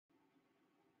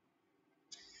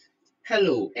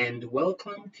Hello and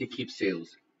welcome to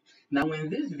Keepsales. Now in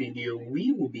this video,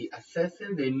 we will be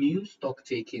assessing the new stock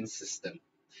taking system.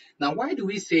 Now why do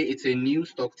we say it's a new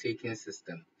stock taking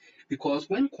system? Because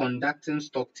when conducting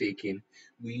stock taking,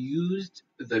 we used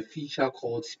the feature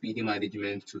called speedy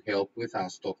management to help with our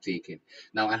stock taking.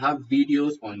 Now I have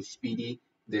videos on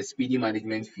the speedy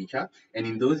management feature, and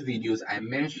in those videos I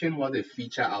mentioned what the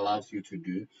feature allows you to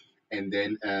do, and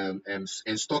then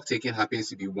and stock taking happens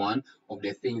to be one of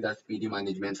the things that speedy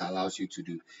management allows you to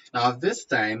do. Now this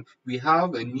time we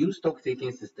have a new stock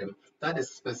taking system that is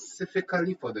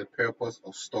specifically for the purpose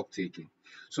of stock taking.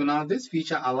 So now this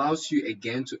feature allows you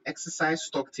again to exercise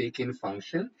stock taking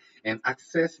function and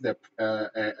access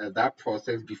that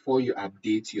process before you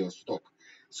update your stock.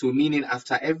 So meaning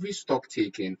after every stock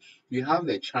taking, you have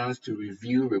the chance to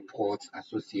review reports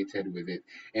associated with it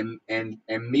and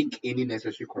make any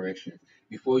necessary corrections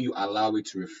before you allow it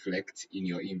to reflect in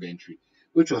your inventory,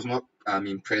 which was not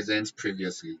present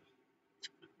previously.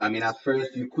 At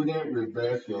first you couldn't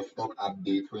reverse your stock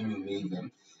update when you made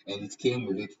them, and it came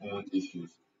with its own issues.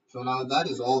 So now that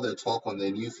is all the talk on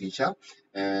the new feature.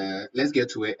 Let's get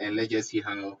to it and let's just see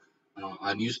how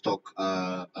our new stock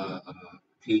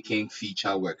taking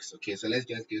feature works. Okay, so let's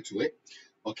just get to it.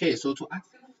 Okay, so to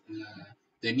access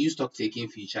the new stock taking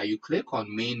feature, you click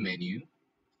on main menu,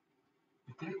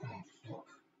 you click on stock.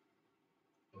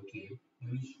 Okay,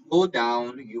 when you scroll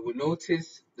down, you will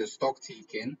notice the stock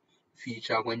taking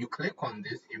feature. When you click on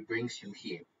this, it brings you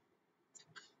here.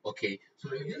 Okay,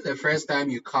 so if this is the first time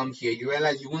you come here, you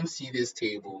realize you won't see this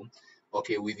table,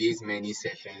 okay, with these many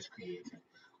sessions created.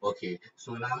 Okay,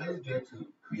 so now let's get to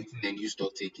creating a new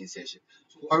stock taking session.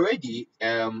 So already,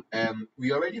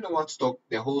 we already know what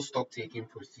the whole stock taking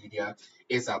procedure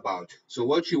is about. So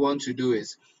what you want to do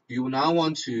is you now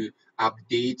want to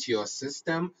update your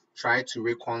system, try to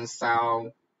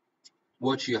reconcile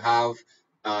what you have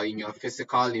in your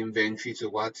physical inventory to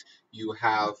what you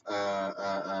have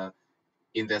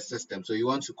in the system. So you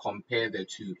want to compare the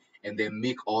two and then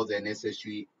make all the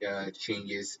necessary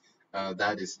changes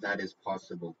that is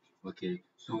possible. Okay,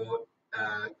 so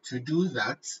to do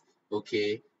that,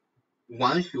 okay,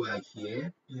 once you are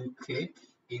here, you click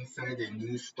inside the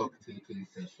new stock taking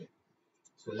session.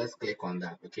 So let's click on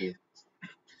that. Okay,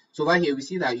 so over here we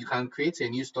see that you can create a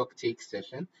new stock take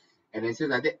session, and then say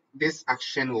that this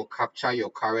action will capture your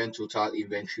current total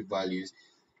inventory values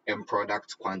and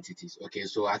product quantities. Okay,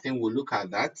 so I think we'll look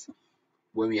at that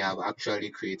when we have actually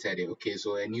created it. Okay,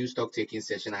 so a new stock taking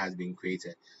session has been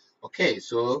created. Okay,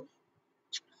 so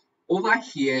over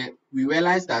here we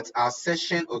realize that our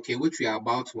session, okay, which we are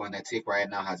about to undertake right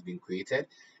now, has been created,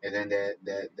 and then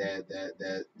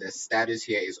the status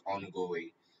here is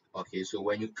ongoing. Okay, so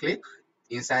when you click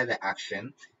inside the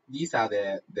action, these are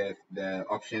the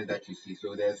options that you see.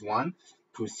 So there's one,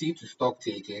 proceed to stock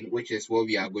taking, which is what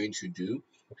we are going to do.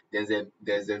 There's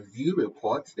a view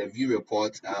report. The view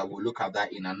report, we'll look at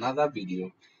that in another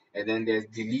video. And then there's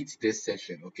delete this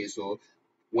session. Okay, so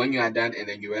when you are done and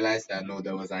then you realize that no,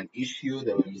 there was an issue,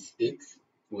 there were mistakes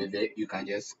with it, you can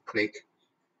just click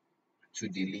to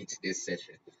delete this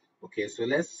session. Okay, so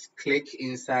let's click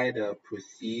inside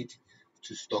proceed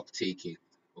to stock taking.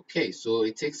 Okay, so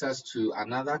it takes us to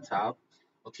another tab,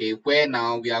 okay, where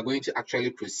now we are going to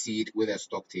actually proceed with a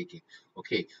stock taking.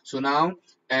 Okay, so now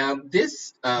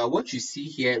this what you see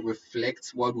here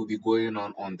reflects what will be going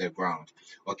on the ground.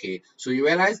 Okay, so you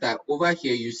realize that over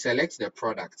here you select the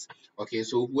product. Okay,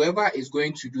 so whoever is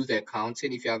going to do the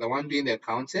accounting, if you are the one doing the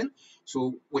accounting,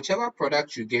 so whichever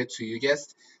product you get to, you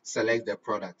just select the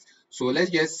product. So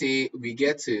let's just say we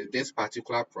get to this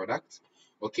particular product.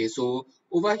 Okay, so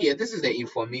over here, this is the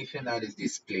information that is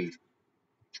displayed.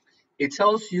 It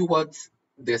tells you what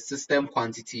the system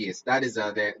quantity is. That is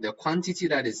the quantity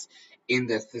that is in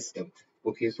the system.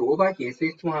 Okay, so over here it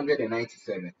says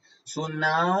 297. So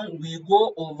now we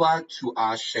go over to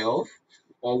our shelf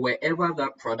or wherever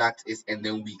that product is, and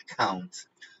then we count.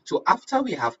 So after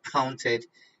we have counted,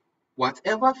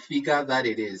 whatever figure that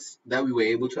it is that we were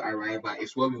able to arrive at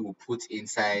is what we will put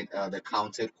inside the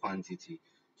counted quantity.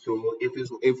 So if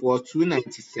it was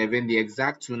 297, the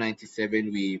exact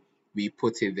 297, we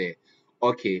put it there.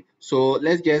 Okay, so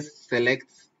let's just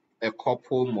select a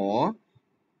couple more.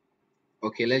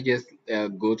 Okay, let's just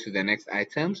go to the next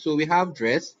item. So we have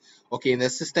dress. Okay, in the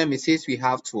system it says we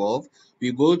have 12.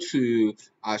 We go to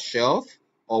our shelf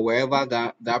or wherever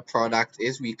that product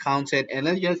is, we counted, and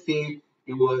let's just say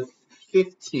it was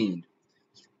 15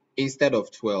 instead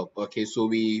of 12. Okay, so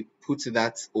we put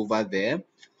that over there,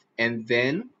 and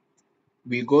then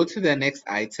we go to the next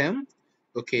item.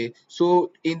 Okay,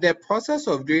 so in the process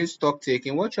of doing stock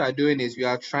taking, what you are doing is you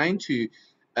are trying to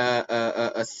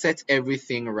set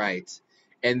everything right.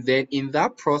 And then in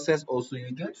that process also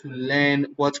you get to learn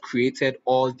what created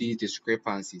all these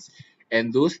discrepancies.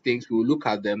 And those things we will look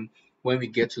at them when we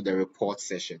get to the report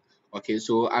session. Okay,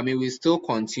 so I mean we still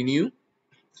continue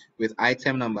with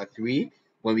item number 3.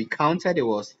 When we counted, it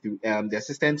was the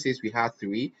system says we had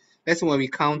 3. Let's say when we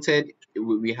counted,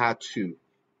 we had 2.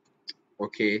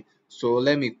 Okay, so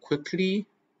let me quickly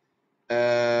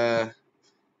uh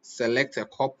select a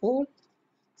couple.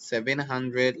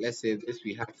 700, let's say this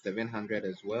we have 700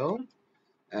 as well.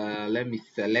 Let me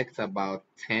select about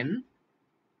 10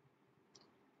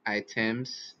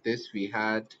 items. This we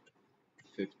had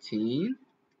 15.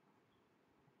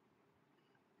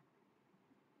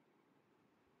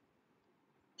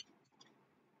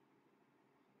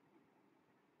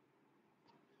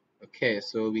 Okay,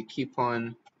 so we keep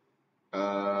on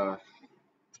uh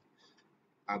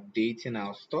updating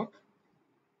our stock.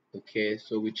 Okay,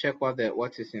 so we check what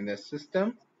is in the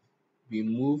system. We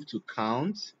move to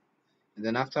count, and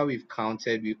then after we've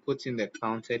counted, we put in the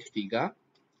counted figure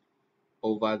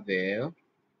over there.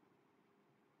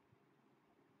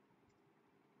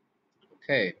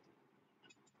 Okay,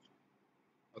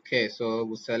 okay, so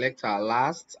we select our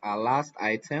last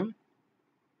item.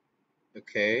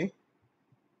 Okay,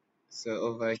 so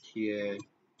over here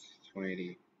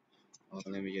 20. Oh,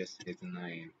 let me just hit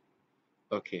 9.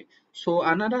 Okay, so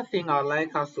another thing I'd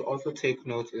like us to also take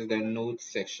note is the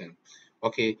notes section.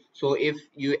 Okay, so if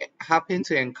you happen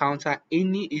to encounter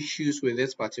any issues with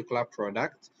this particular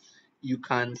product, you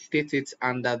can state it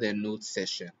under the notes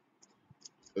section.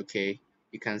 Okay,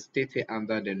 you can state it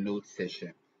under the notes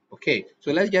section. Okay,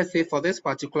 so let's just say for this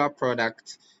particular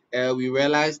product, we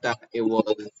realized that it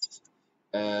was,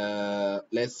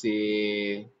 let's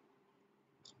say,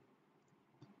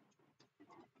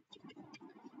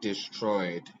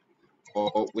 destroyed,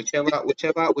 or whichever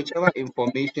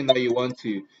information that you want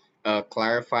to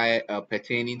clarify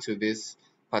pertaining to this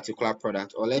particular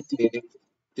product. Or let's say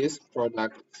this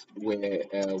product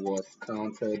was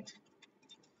counted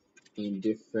in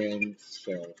different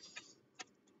shelves.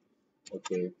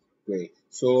 Okay, great.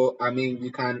 So I mean we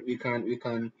can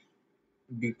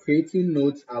be creating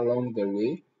notes along the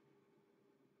way.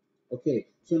 Okay,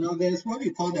 so now there's what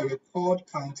we call the record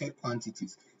counted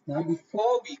quantities. Now,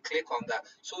 before we click on that,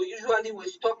 so usually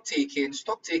with stock taking,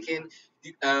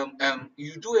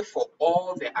 you do it for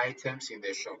all the items in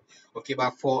the shop. Okay,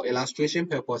 but for illustration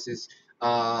purposes,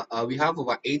 we have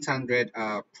over 800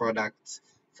 products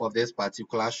for this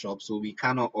particular shop, so we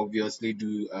cannot obviously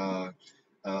do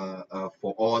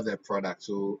for all the products.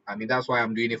 So I mean that's why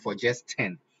I'm doing it for just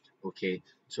 10. Okay,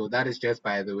 so that is just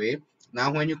by the way.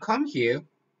 Now, when you come here,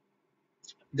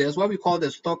 there's what we call the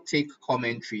stock take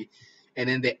commentary and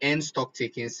then the end stock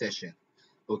taking session.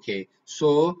 Okay,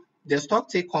 so the stock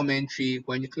take commentary,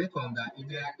 when you click on that, if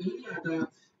there are any other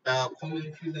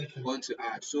commentary that you want to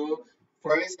add. So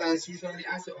for instance, usually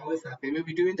as it always happens,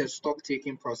 maybe during the stock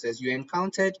taking process, you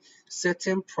encountered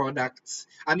certain products.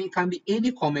 I mean, it can be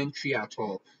any commentary at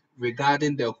all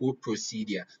regarding the whole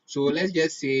procedure. So let's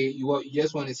just say you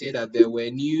just want to say that there were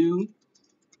new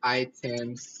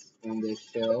items on the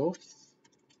shelf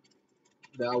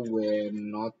that were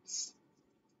not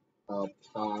a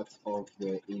part of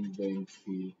the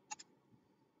inventory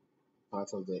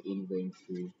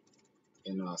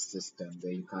in our system.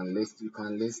 Then you can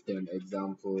list them.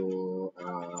 Example,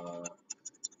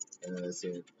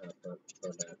 say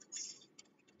products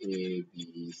A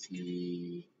B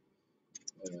C,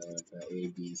 A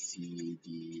B C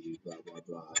D, blah blah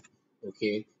blah.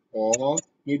 Okay, or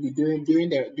maybe during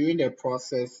the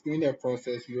process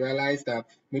you realize that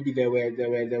maybe there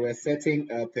were certain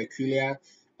peculiar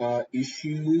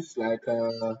issues, like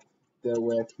there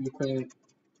were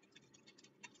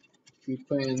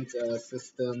frequent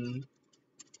system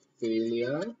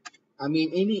failure. I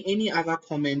mean, any other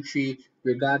commentary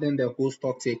regarding the whole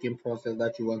stock taking process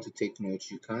that you want to take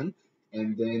notes, you can,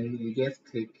 and then you just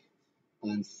click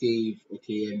on save.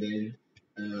 Okay, and then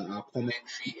our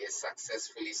commentary is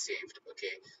successfully saved.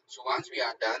 Okay, so once we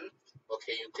are done,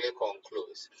 okay, you click on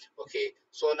close. Okay,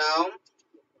 so now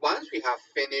once we have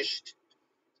finished,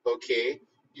 okay,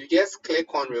 you just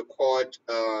click on record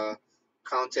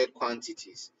counted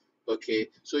quantities. Okay,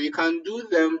 so you can do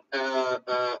them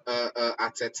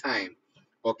at a time.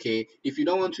 Okay, if you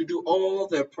don't want to do all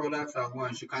the products at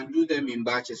once, you can do them in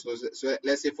batches. So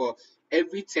let's say for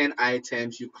every 10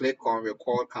 items you click on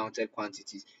record counted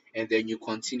quantities, and then you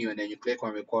continue, and then you click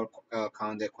on record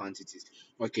counted quantities.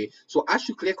 Okay, so as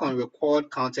you click on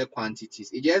record counted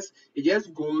quantities, it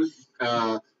just goes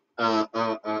to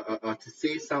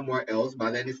say somewhere else,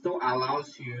 but then it still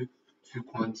allows you to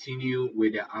continue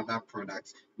with the other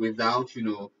products without,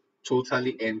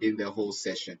 totally ending the whole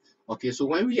session. Okay, so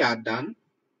when we are done,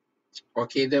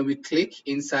 okay, then we click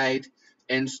inside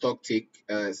end stock take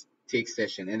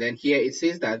session, and then here it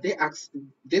says that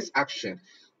this action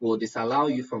will disallow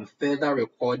you from further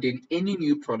recording any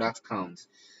new product counts,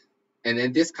 and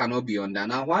then this cannot be undone.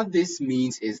 Now, what this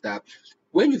means is that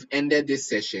when you've ended this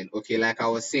session, okay, like I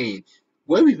was saying,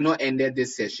 when we've not ended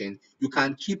this session, you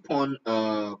can keep on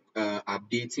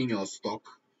updating your stock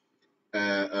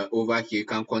over here. You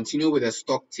can continue with the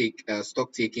stock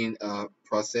taking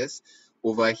process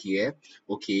over here,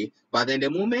 okay. But then the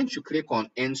moment you click on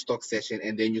end stock session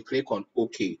and then you click on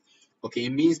OK, okay,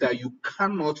 it means that you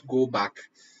cannot go back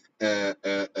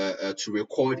to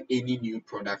record any new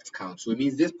product count. So it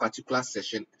means this particular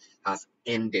session has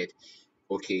ended.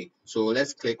 Okay, so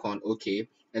let's click on OK,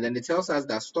 and then it tells us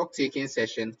that stock taking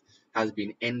session has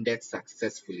been ended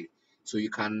successfully. So you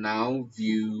can now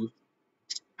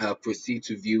proceed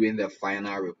to viewing the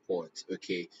final report.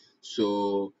 Okay,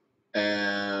 so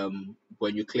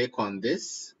when you click on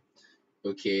this,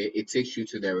 okay, it takes you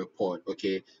to the report.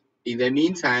 Okay, in the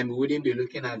meantime, we wouldn't be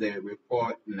looking at the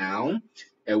report now,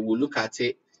 and we'll look at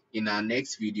it in our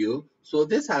next video. So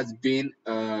this has been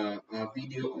a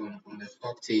video on the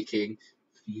stock taking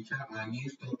feature, our new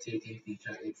stock taking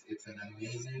feature. It's an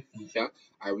amazing feature.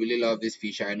 I really love this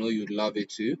feature. I know you'd love it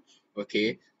too.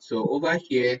 Okay, so over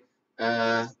here,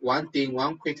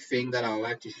 one quick thing that I would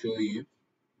like to show you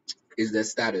is the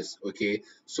status. Okay,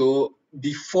 so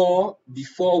before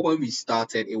when we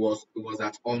started, it was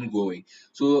at ongoing.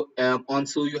 So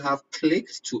until you have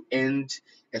clicked to end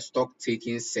a stock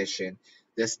taking session,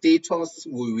 the status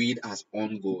will read as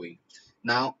ongoing.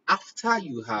 Now, after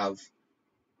you have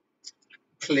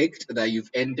clicked that you've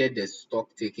ended the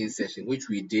stock taking session, which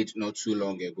we did not too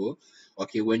long ago,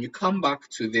 okay, when you come back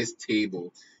to this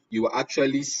table, you will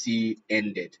actually see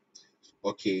ended.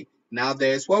 Okay, now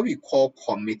there's what we call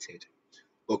committed.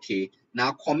 Okay,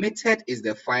 now committed is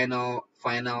the final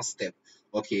step.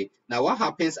 Okay, now what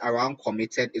happens around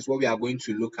committed is what we are going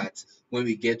to look at when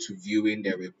we get to viewing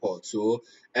the report. So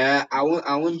I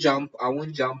won't jump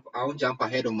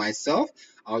ahead of myself.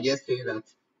 I'll just say that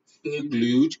stay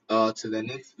glued to the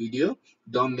next video.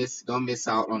 Don't miss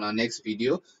out on our next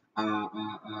video.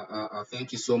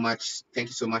 Thank you so much. Thank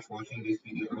you so much for watching this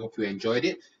video. I hope you enjoyed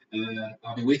it.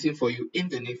 I'll be waiting for you in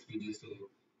the next video. So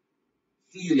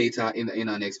see you later in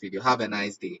our next video. Have a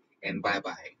nice day and bye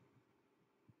bye.